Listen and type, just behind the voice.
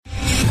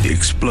the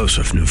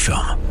explosive new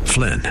film,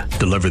 Flynn,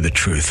 Deliver the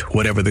Truth,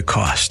 Whatever the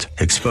Cost,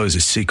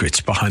 exposes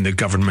secrets behind the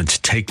government's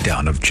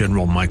takedown of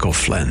General Michael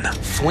Flynn.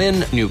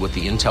 Flynn knew what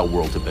the intel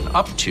world had been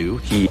up to.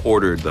 He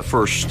ordered the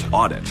first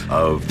audit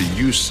of the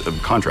use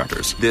of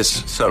contractors.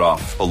 This set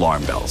off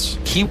alarm bells.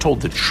 He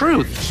told the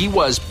truth. He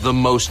was the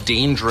most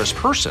dangerous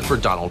person for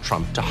Donald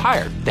Trump to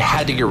hire. They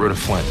had to get rid of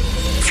Flynn.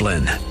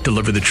 Flynn,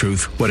 Deliver the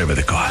Truth, Whatever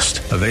the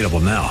Cost. Available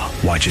now.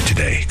 Watch it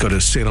today. Go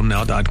to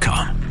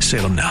salemnow.com.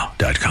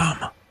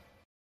 salemnow.com.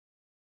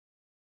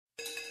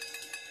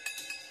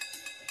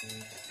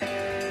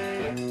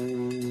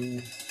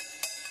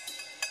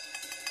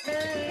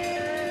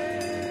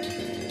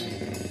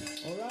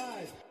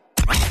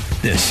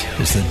 This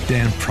is the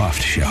Dan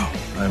Proft Show.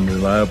 I'm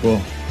reliable,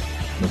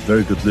 I'm a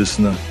very good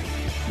listener,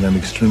 and I'm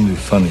extremely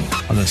funny.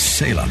 On the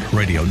Salem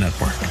Radio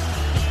Network.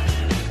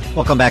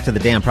 Welcome back to the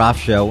Dan Proft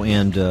Show,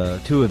 and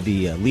two of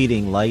the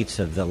leading lights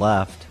of the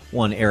left,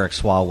 one Eric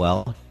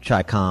Swalwell,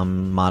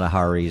 Chaikham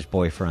Matahari's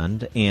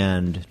boyfriend,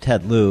 and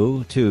Ted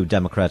Lieu, two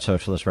Democrat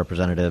Socialist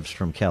representatives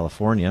from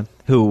California,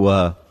 who,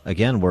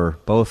 again, were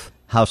both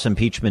House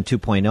Impeachment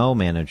 2.0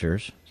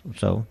 managers.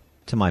 So,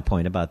 to my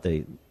point about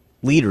the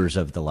leaders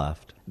of the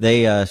left,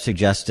 they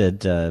suggested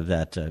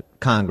that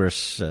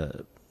Congress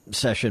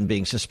session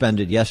being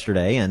suspended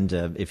yesterday, and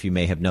if you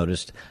may have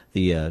noticed,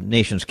 the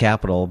nation's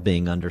capital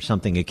being under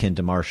something akin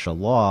to martial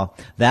law,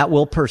 that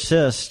will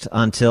persist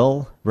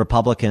until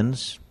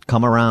Republicans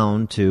come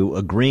around to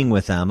agreeing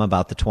with them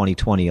about the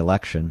 2020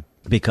 election,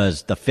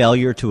 because the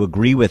failure to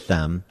agree with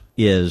them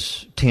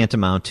is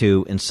tantamount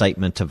to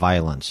incitement to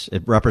violence.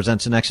 It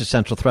represents an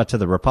existential threat to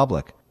the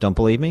Republic. Don't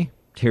believe me?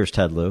 Here's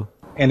Ted Lieu.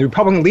 And the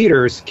Republican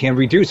leaders can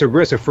reduce the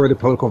risk of further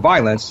political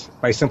violence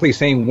by simply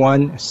saying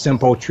one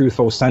simple,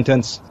 truthful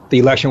sentence: the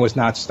election was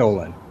not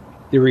stolen.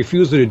 The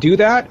refusal to do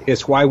that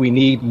is why we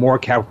need more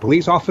Capitol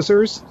Police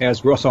officers,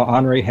 as Russell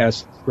Honore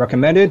has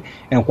recommended,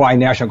 and why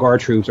National Guard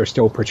troops are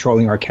still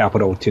patrolling our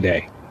Capitol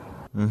today.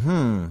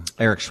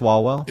 Eric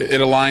Swalwell? It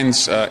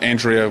aligns,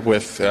 Andrea,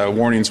 with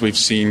warnings we've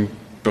seen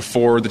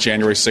before the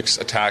January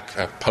 6th attack,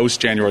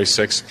 post-January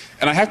 6th.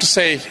 And I have to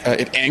say,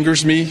 it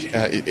angers me.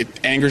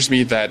 It angers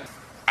me that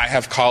I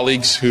have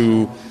colleagues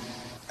who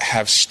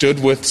have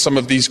stood with some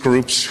of these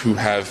groups, who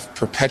have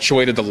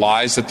perpetuated the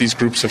lies that these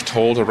groups have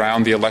told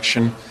around the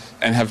election,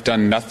 and have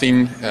done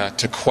nothing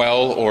to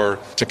quell or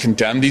to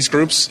condemn these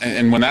groups.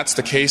 And when that's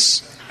the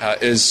case,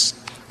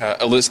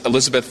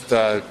 Elizabeth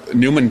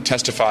Newman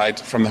testified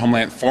from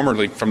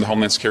formerly from the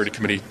Homeland Security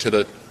Committee to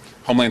the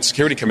Homeland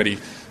Security Committee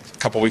a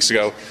couple weeks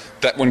ago,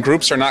 that when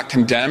groups are not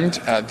condemned,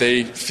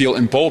 they feel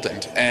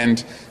emboldened.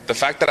 And the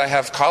fact that I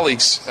have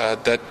colleagues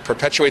that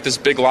perpetuate this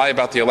big lie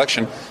about the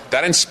election,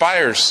 that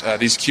inspires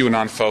these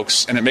QAnon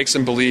folks, and it makes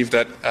them believe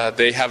that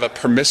they have a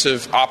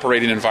permissive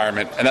operating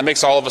environment, and that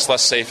makes all of us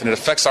less safe, and it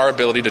affects our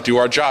ability to do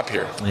our job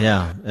here.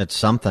 Yeah, it's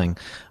something.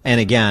 And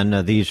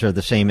again, these are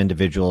the same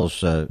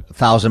individuals,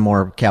 1,000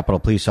 more Capitol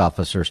Police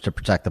officers to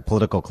protect the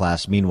political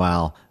class.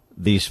 Meanwhile,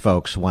 these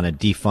folks want to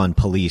defund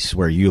police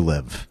where you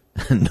live.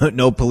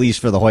 No police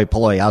for the hoi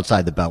polloi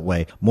outside the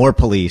Beltway. More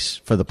police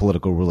for the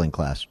political ruling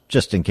class,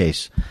 just in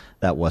case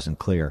that wasn't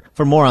clear.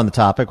 For more on the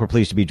topic, we're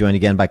pleased to be joined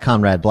again by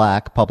Conrad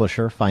Black,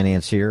 publisher,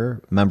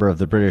 financier, member of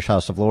the British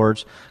House of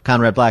Lords.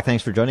 Conrad Black,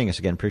 thanks for joining us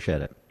again.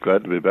 Appreciate it.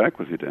 Glad to be back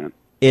with you, Dan.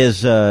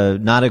 Is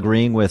not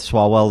agreeing with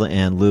Swalwell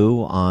and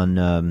Lieu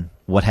on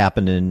what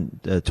happened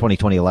in the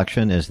 2020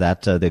 election, is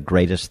that the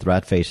greatest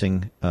threat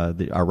facing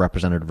our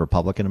representative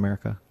republic in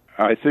America?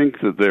 I think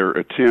that their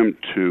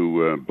attempt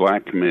to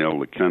blackmail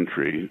the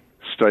country,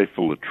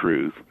 stifle the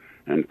truth,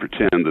 and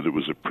pretend that it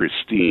was a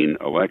pristine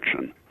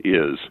election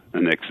is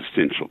an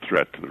existential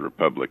threat to the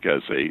Republic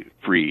as a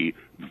free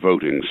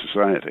voting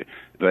society.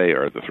 They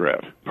are the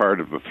threat.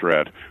 Part of the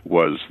threat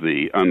was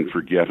the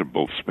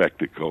unforgettable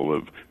spectacle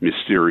of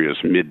mysterious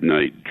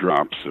midnight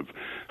drops of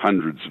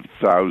hundreds of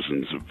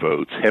thousands of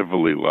votes,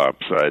 heavily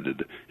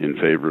lopsided in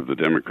favor of the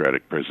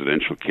Democratic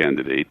presidential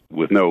candidate,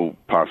 with no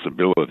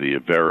possibility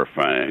of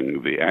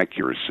verifying the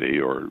accuracy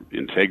or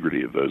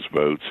integrity of those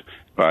votes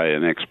by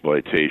an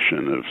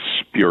exploitation of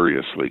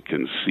spuriously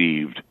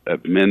conceived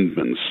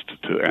amendments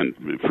to, and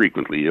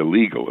frequently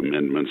illegal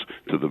amendments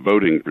to the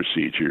voting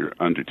procedure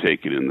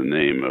undertaken in the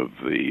name of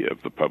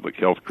the public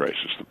health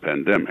crisis, the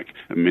pandemic.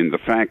 I mean, the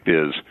fact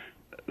is,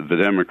 the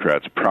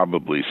Democrats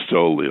probably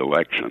stole the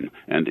election,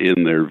 and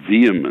in their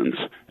vehemence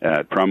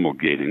at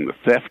promulgating the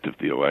theft of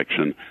the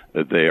election,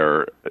 they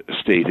are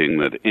stating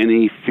that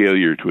any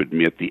failure to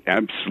admit the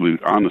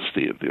absolute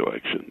honesty of the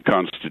election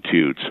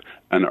constitutes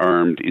an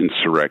armed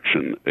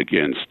insurrection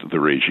against the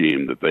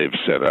regime that they've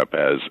set up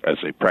as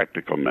a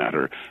practical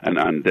matter, an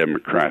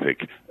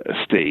undemocratic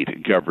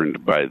state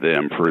governed by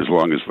them for as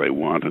long as they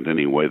want and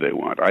any way they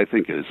want. I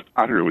think it is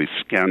utterly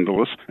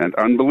scandalous and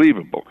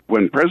unbelievable.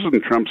 When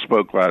President Trump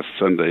spoke last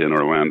Sunday in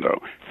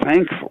Orlando,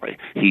 thankfully,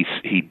 hyperbole.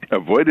 He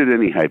avoided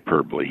any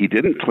hyperbole. He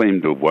didn't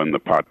claim to have won the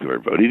popular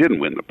vote. He didn't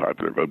win the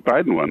popular vote.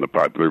 Biden won the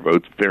popular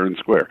vote fair and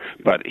square.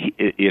 But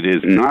it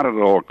is not at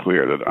all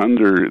clear that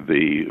under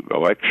the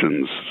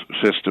elections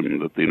system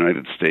that the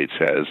United States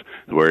has,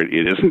 where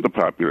it isn't the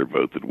popular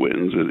vote that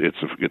wins,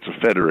 it's a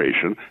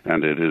federation,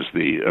 and it is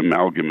the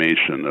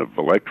amalgamation of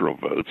electoral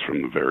votes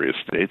from the various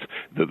states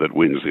that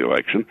wins the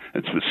election.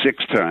 It's the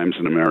 6 times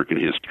in American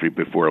history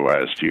before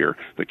last year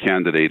the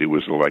candidate who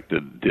was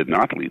elected did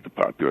not lead the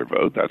popular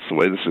vote. That's the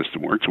way the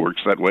system works. It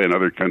works that way in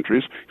other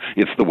countries.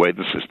 It's the way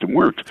the system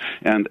works.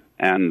 And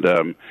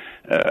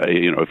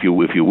if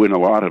you win a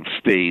lot of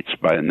states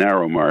by a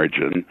narrow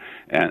margin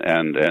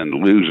and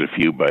lose a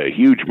few by a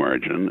huge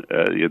margin,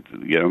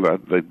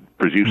 that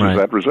produces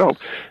that result.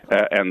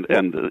 And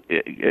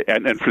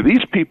for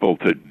these people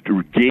to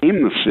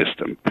game the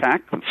system,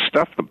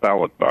 stuff the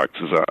ballot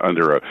boxes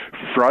under a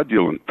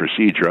fraudulent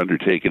procedure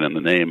undertaken in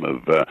the name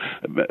of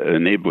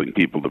enabling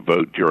people to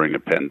vote during a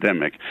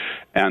pandemic,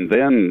 and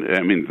then,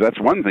 that's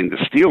one thing to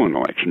steal an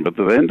election, but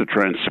then to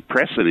try and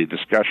suppress any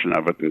discussion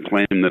of it and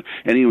claim that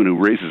anyone who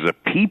raises a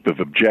peep of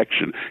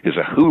objection is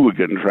a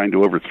hooligan trying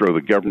to overthrow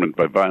the government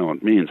by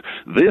violent means.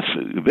 This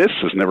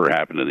has never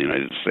happened in the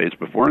United States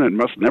before, and it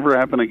must never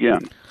happen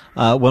again.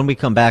 When we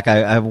come back,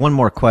 I have one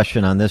more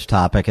question on this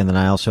topic, and then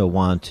I also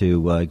want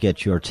to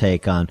get your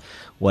take on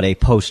what a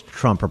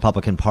post-Trump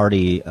Republican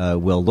Party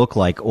will look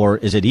like, or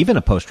is it even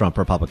a post-Trump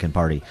Republican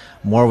Party?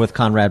 More with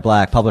Conrad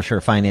Black,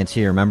 publisher,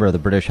 financier, member of the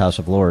British House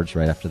of Lords,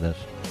 right after this.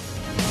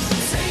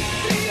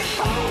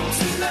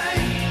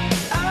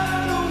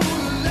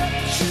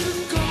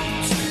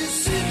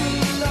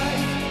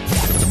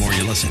 The more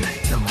you listen,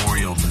 the more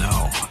you'll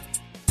know.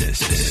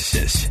 This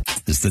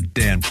is the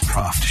Dan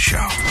Proft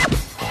Show.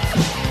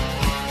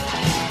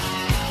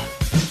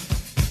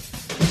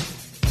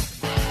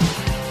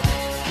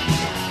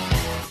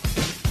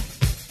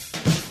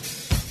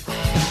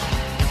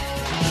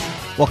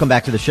 Welcome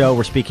back to the show.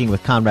 We're speaking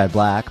with Conrad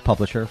Black,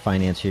 publisher,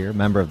 financier,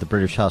 member of the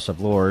British House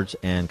of Lords.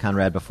 And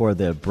Conrad, before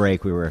the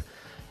break, we were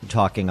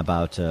talking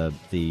about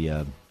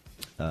the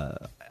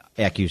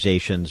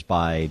accusations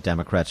by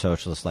Democrat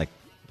socialists like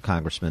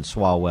Congressman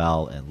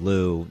Swalwell and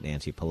Lieu,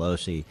 Nancy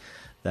Pelosi,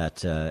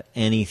 that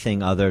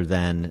anything other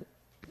than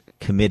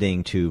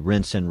committing to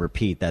rinse and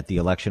repeat that the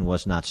election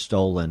was not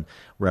stolen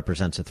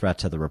represents a threat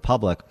to the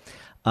republic.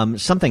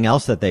 Something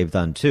else that they've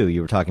done, too,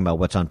 you were talking about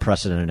what's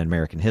unprecedented in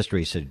American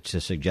history,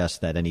 to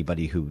suggest that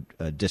anybody who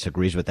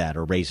disagrees with that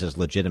or raises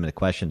legitimate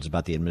questions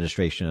about the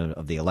administration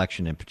of the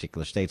election in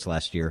particular states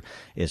last year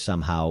is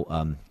somehow,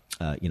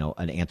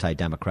 an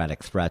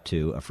anti-democratic threat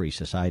to a free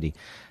society.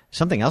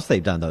 Something else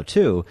they've done, though,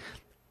 too,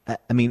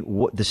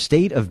 the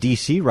state of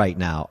D.C. right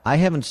now, I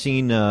haven't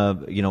seen,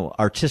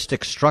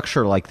 artistic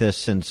structure like this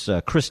since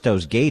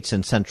Christo's Gates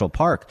in Central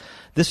Park.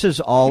 This is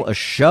all a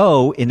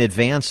show in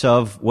advance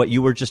of what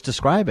you were just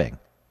describing.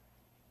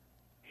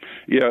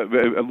 Yeah,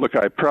 look,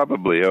 I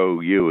probably owe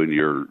you and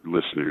your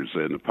listeners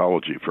an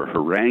apology for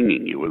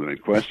haranguing you with a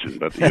question,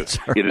 but it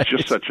is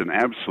just such an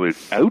absolute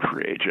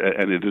outrage,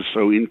 and it is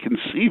so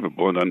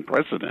inconceivable and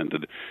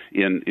unprecedented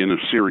in a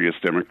serious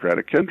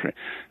democratic country.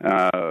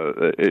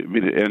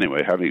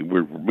 Anyway,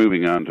 we're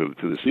moving on to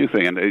this new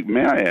thing, and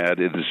may I add,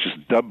 it is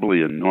just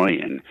doubly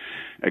annoying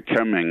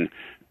coming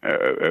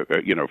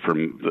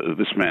from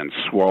this man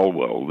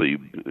Swalwell,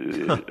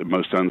 the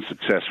most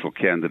unsuccessful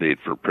candidate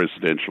for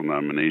presidential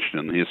nomination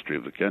in the history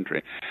of the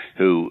country,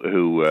 who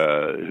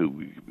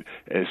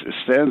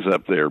stands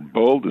up there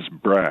bold as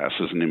brass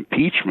as an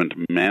impeachment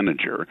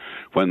manager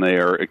when they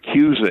are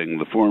accusing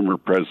the former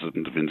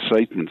president of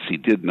incitements he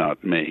did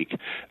not make,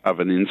 of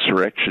an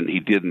insurrection he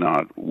did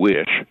not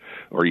wish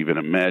or even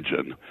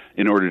imagine,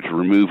 in order to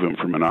remove him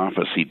from an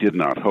office he did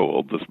not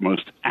hold, the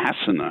most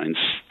asinine,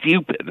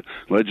 stupid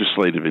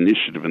legislative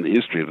initiative in the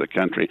history of the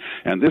country.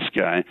 And this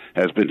guy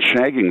has been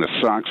shagging the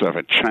socks off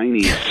a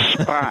Chinese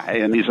spy,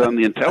 and he's on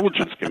the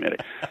Intelligence Committee.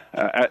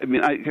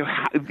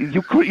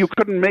 You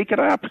couldn't make it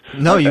up.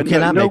 No, you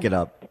cannot make it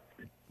up.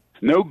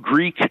 No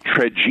Greek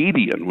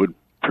tragedian would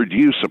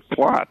produce a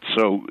plot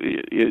so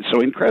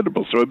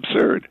incredible, so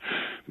absurd.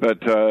 But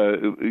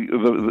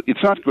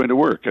it's not going to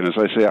work. And as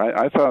I say,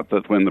 I thought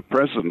that when the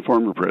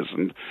former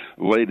president,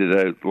 laid it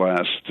out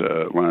last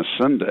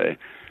Sunday,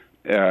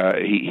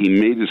 he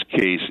made his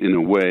case in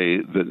a way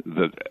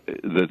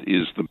that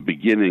is the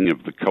beginning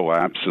of the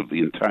collapse of the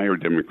entire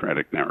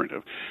democratic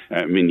narrative.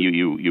 I mean,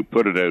 you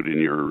put it out in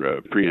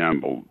your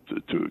preamble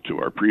to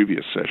our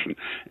previous session,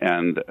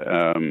 and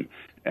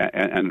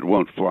it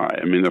won't fly.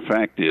 I mean, the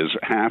fact is,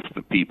 half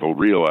the people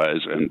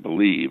realize and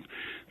believe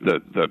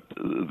that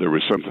there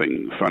was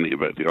something funny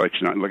about the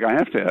election. Look, I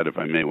have to add, if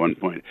I may, one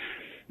point.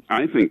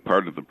 I think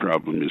part of the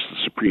problem is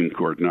the Supreme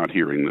Court not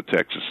hearing the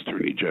Texas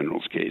Attorney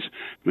General's case.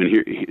 I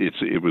mean,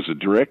 it was a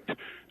direct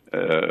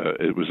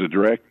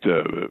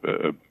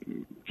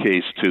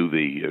case to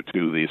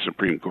the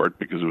Supreme Court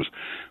because it was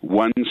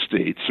one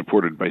state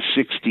supported by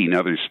 16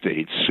 other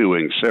states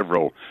suing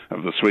several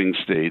of the swing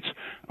states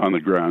on the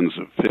grounds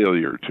of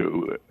failure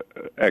to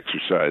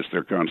exercise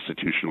their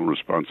constitutional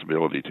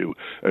responsibility to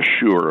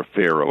assure a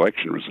fair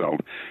election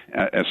result.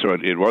 So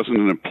it wasn't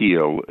an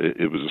appeal.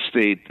 It was a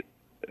state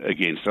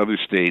against other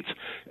states.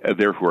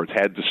 Therefore, it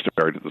had to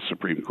start at the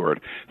Supreme Court.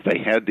 They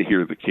had to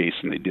hear the case,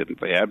 and they didn't.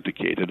 They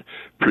abdicated,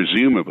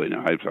 presumably.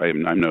 Now,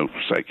 I'm no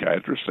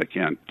psychiatrist. I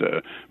can't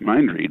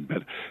mind read,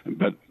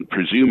 but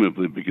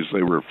presumably because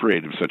they were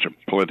afraid of such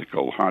a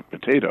political hot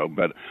potato.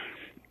 But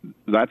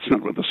that's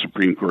not what the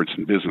Supreme Court's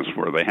in business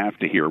for. They have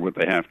to hear what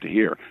they have to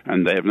hear,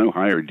 and they have no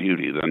higher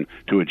duty than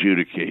to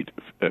adjudicate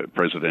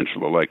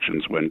presidential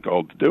elections when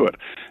called to do it.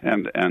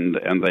 And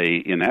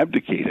they, in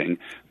abdicating,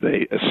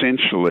 they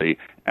essentially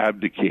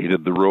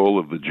abdicated the role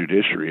of the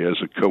judiciary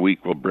as a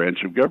co-equal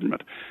branch of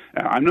government.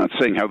 I'm not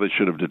saying how they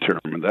should have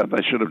determined that.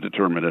 They should have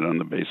determined it on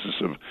the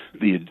basis of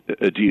the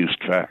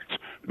adduced facts,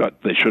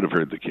 but they should have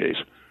heard the case.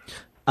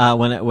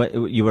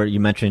 You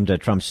mentioned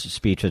Trump's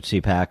speech at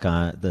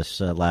CPAC this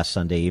last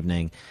Sunday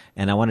evening,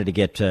 and I wanted to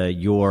get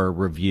your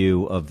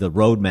review of the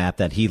roadmap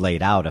that he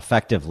laid out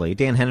effectively.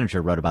 Dan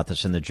Henninger wrote about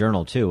this in the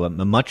Journal, too.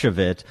 Much of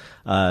it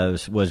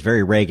was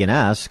very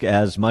Reagan-esque,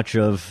 as much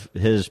of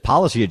his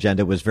policy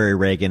agenda was very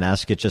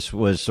Reagan-esque. It just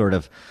was sort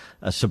of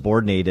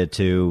subordinated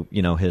to,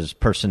 his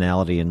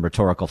personality and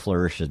rhetorical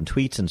flourishes and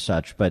tweets and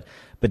such. But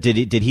did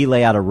he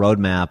lay out a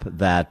roadmap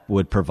that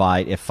would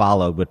provide, if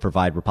followed, would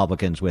provide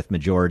Republicans with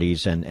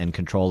majorities and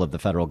control of the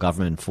federal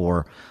government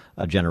for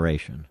a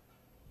generation?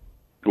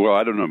 Well,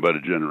 I don't know about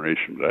a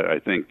generation, but I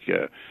think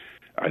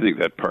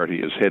that party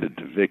is headed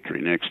to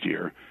victory next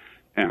year,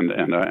 and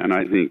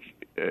I think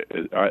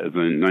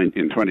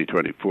in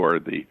 2024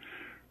 the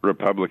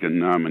Republican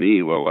nominee,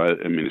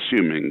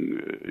 assuming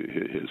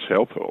his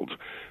health holds.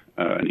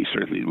 And he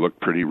certainly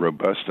looked pretty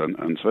robust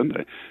on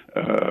Sunday.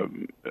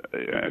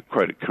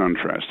 Quite a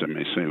contrast, I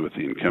may say, with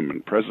the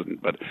incumbent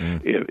president. But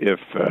if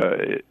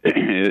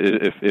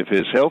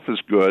his health is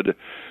good,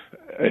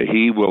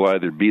 he will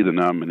either be the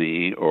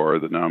nominee or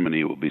the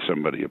nominee will be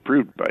somebody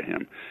approved by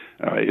him.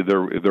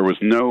 There was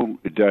no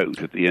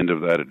doubt at the end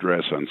of that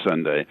address on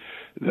Sunday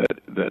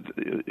that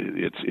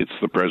it's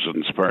the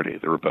president's party,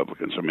 the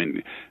Republicans. I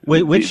mean,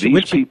 these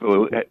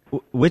people had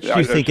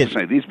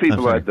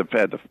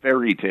the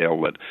fairy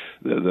tale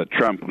that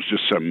Trump was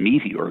just some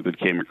meteor that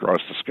came across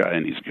the sky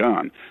and he's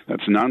gone.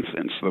 That's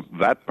nonsense.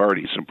 That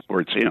party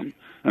supports him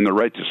and the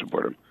right to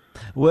support him.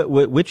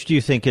 Which do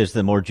you think is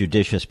the more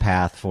judicious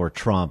path for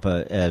Trump,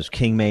 as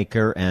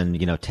kingmaker and,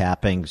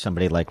 tapping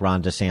somebody like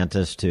Ron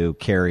DeSantis to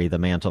carry the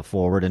mantle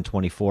forward in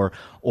 24,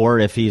 or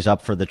if he's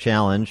up for the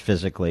challenge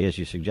physically, as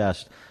you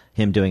suggest,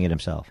 him doing it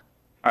himself?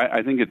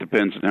 I think it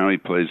depends on how he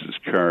plays his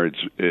cards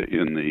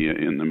in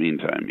the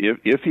meantime.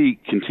 If he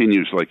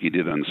continues like he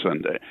did on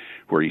Sunday,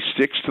 where he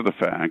sticks to the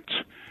facts,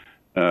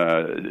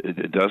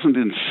 doesn't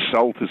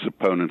insult his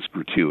opponents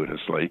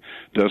gratuitously,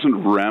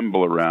 doesn't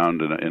ramble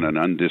around in an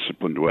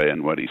undisciplined way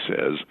in what he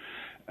says,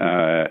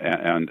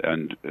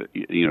 and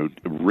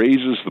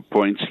raises the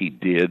points he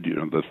did,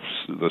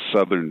 the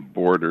southern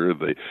border,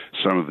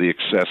 some of the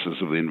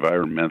excesses of the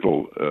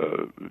environmental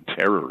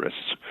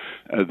terrorists,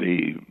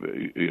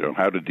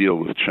 how to deal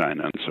with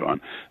China and so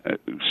on,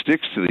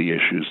 sticks to the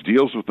issues,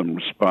 deals with them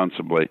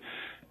responsibly,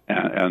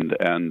 and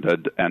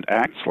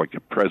acts like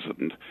a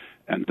president,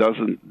 and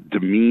doesn't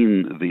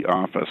demean the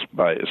office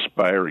by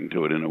aspiring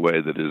to it in a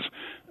way that is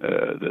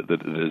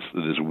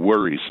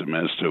worrisome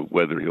as to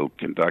whether he'll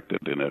conduct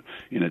it in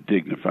a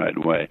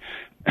dignified way.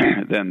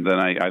 Then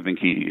I think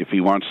if he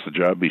wants the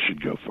job, he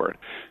should go for it.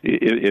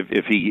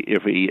 If he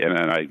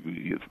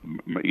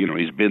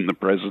he's been the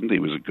president, he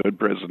was a good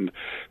president,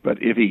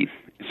 but if he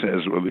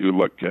says, well,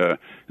 look,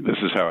 this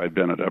is how I've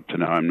done it up to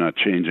now, I'm not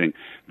changing,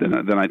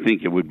 then I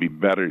think it would be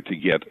better to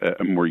get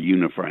a more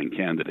unifying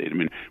candidate. I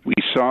mean, we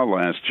saw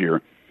last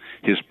year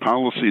his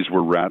policies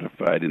were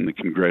ratified in the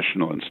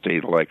congressional and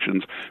state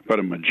elections, but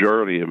a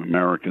majority of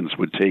Americans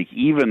would take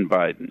even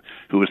Biden,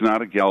 who is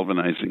not a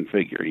galvanizing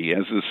figure. He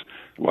has his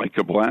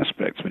likable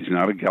aspects, but he's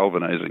not a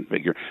galvanizing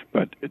figure.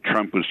 But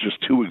Trump was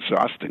just too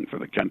exhausting for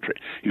the country.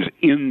 He was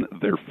in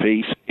their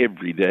face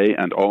every day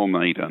and all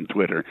night on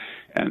Twitter.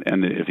 And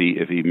if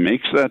he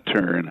makes that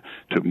turn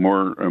to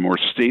a more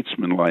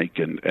statesmanlike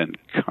and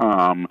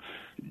calm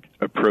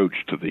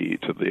approach to the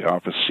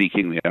office,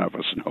 seeking the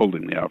office and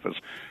holding the office,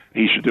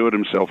 he should do it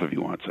himself if he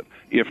wants it.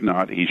 If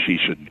not, she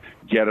should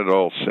get it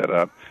all set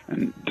up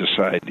and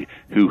decide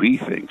who he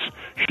thinks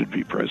should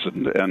be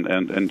president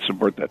and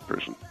support that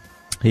person.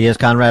 He is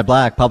Conrad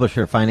Black,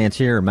 publisher,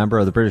 financier, member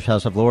of the British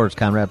House of Lords.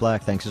 Conrad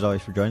Black, thanks as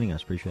always for joining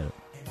us. Appreciate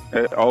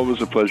it.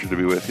 Always a pleasure to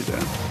be with you,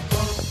 Dan.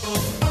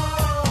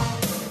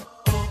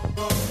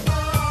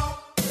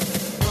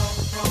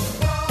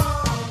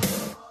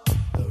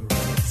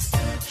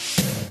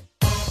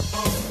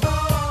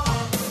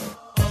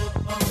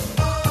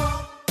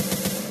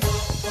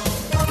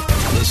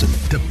 Listen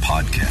to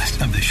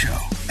podcast of the show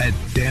at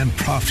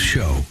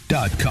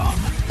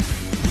danproftshow.com.